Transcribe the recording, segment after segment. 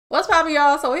What's poppin',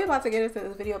 y'all? So we're about to get into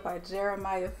this video by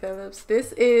Jeremiah Phillips.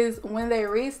 This is when they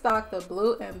restocked the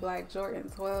blue and black Jordan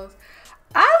 12s.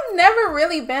 I've never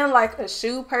really been like a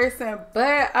shoe person,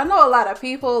 but I know a lot of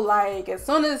people, like, as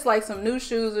soon as like some new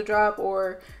shoes will drop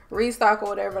or restock or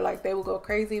whatever, like they will go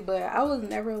crazy. But I was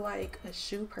never like a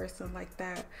shoe person like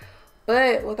that.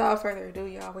 But without further ado,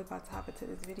 y'all, we're about to hop into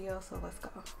this video, so let's go.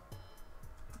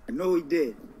 I know he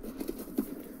did.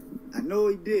 I know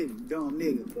he did, dumb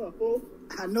nigga. What's up, fool?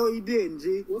 I know he didn't,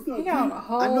 G. What's up, He G? got on a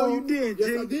whole... I know you did, G.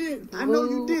 Yes, I did. I know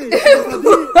you did. Yes, I did.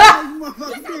 You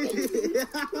motherfucker did.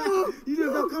 You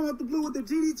just gonna come out the blue with the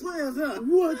GD12s, huh?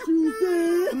 What you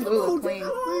said? Blue is clean. I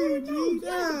see, G.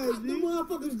 Yeah, The G.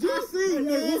 motherfuckers I just see, Hey,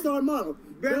 man. what's our motto?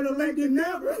 Better late than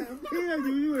never. Yeah,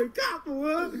 you a copper,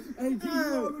 huh? Hey, G,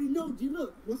 you already know, G,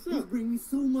 look. What's You up? bring me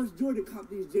so much joy to cop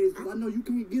these J's, because I know you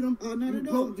can't get them. Oh, not You at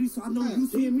all. broke, G, so I know you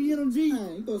seeing me in them, G.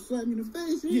 Hey, you gonna slap me in the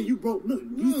face, Yeah, you broke. Look,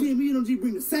 you seeing me in them, G,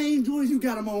 bring the same joys you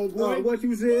got them on, boy. what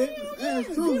you said?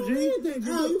 That's true, G.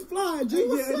 How you fly, G? Hey,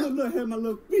 What's yeah, up? Look, have my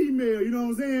little female, you know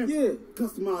what I'm saying? Yeah.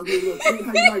 Customize me a little thing.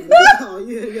 How you like it? Oh,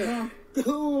 yeah.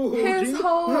 Oh, His G.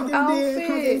 whole Crook outfit.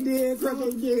 ain't dead. Crook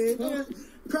ain't dead.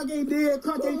 Crook ain't dead.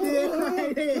 Crook ain't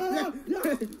dead.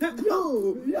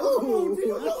 Yo, Come on, G.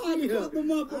 I got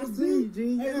them up. I see,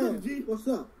 G. Hey, Yeah. look, G. What's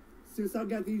up? Since I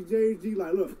got these J's, G,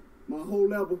 like, look, my whole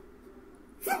level.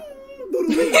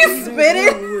 He's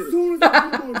spitting. As soon as I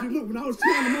put them on, G, look, when I was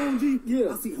trying them on, G, Yeah.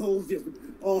 I see hoes just,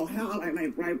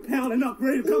 like piling up,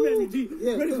 ready to come at me, G.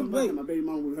 Yeah, Ready to come couldn't back. wait. And my baby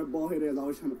mama with her bald head ass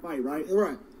always trying to fight, right?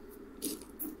 Right.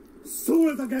 As soon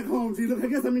as I got home, G, look, I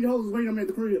guess how many hoes was waiting on me at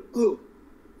the crib. Who?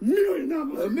 Million A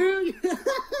dollars. million?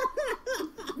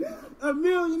 A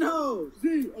million hoes.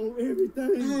 G, on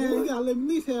everything, Man, boy. you gotta let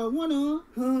me have one on.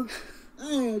 Huh?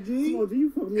 Damn, G. Come on, G, you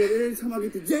fuck me up every time I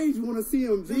get to J's, you want to see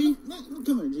him, G. Man,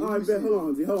 come here, G. All Let right, me bet. see. Hold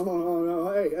on, G. Hold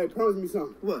on. Hey, promise me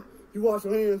something. What? You wash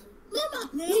your hands?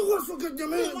 Man, You wash your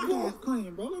goddamn hands, my boy. hands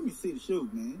clean, bro. Let me see the shoe,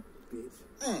 man.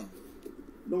 Bitch. Man.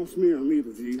 Don't smear him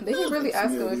either, G. Did he really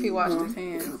ask him if he washed his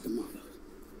hands? Count them up.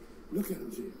 Look at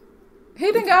him, G.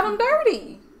 He done got him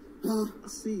dirty. Huh? I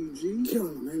see you, G.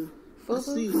 Killing him, man. I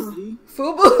see you, G.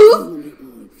 Fubu. Killing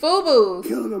him, boy. Fubu.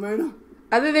 Killing him, man.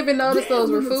 I didn't even notice Yeah,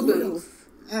 those were look at Fubus.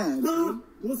 Man, Huh? G.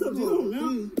 What's up, G? Come Hold on, on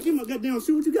now. G. Give my goddamn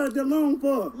shoe. What you got that long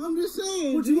for? I'm just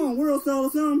saying, What G. you want, World Star or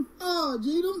something? Oh,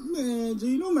 G,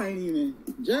 them ain't even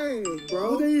J's,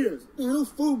 bro. What they is? Man, them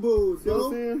FUBUs, You know what bro.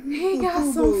 I'm saying? He got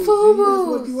Fubu, some G. That's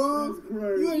what Fubus. you are. That's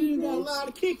crazy, You ain't even got a bro. lot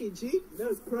of kicking, G.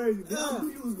 That's crazy. Yeah. I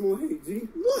knew you was going to hate, G.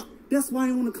 What? That's why I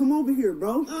didn't want to come over here,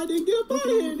 bro. I didn't get up out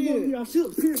of here, then. I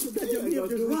should pierce your goddamn Yeah, hip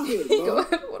do just right. shit, He bro. going,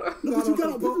 what are- Look what you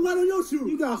got. Put the light on your shoe.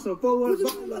 You got some Put 4 the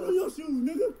light on your shoes,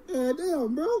 nigga. Yeah,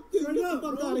 damn, bro. Get Straight the up,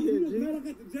 fuck bro. out of here, You just G. mad I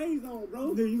got the J's on,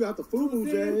 bro. Then you got the FUBU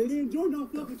Me J's. and Jordan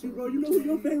don't fuck with you, bro. You know who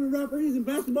your favorite rapper is and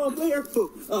basketball player? A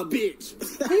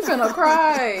bitch. He finna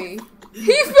cry.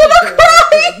 He finna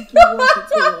cry. You keep walking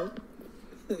to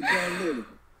him. Damn nigga.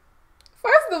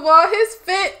 First of all, his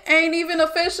fit ain't even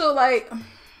official. Like,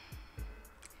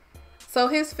 so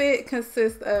his fit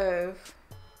consists of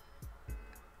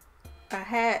a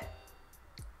hat,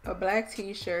 a black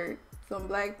t-shirt, some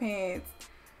black pants,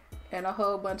 and a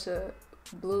whole bunch of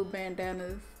blue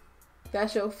bandanas.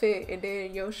 That's your fit, and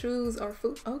then your shoes are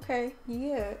okay,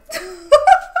 yeah.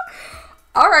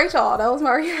 All right, y'all, that was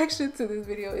my reaction to this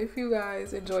video. If you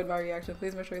guys enjoyed my reaction,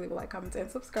 please make sure you leave a like, comment, and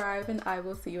subscribe, and I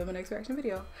will see you in my next reaction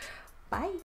video. Bye.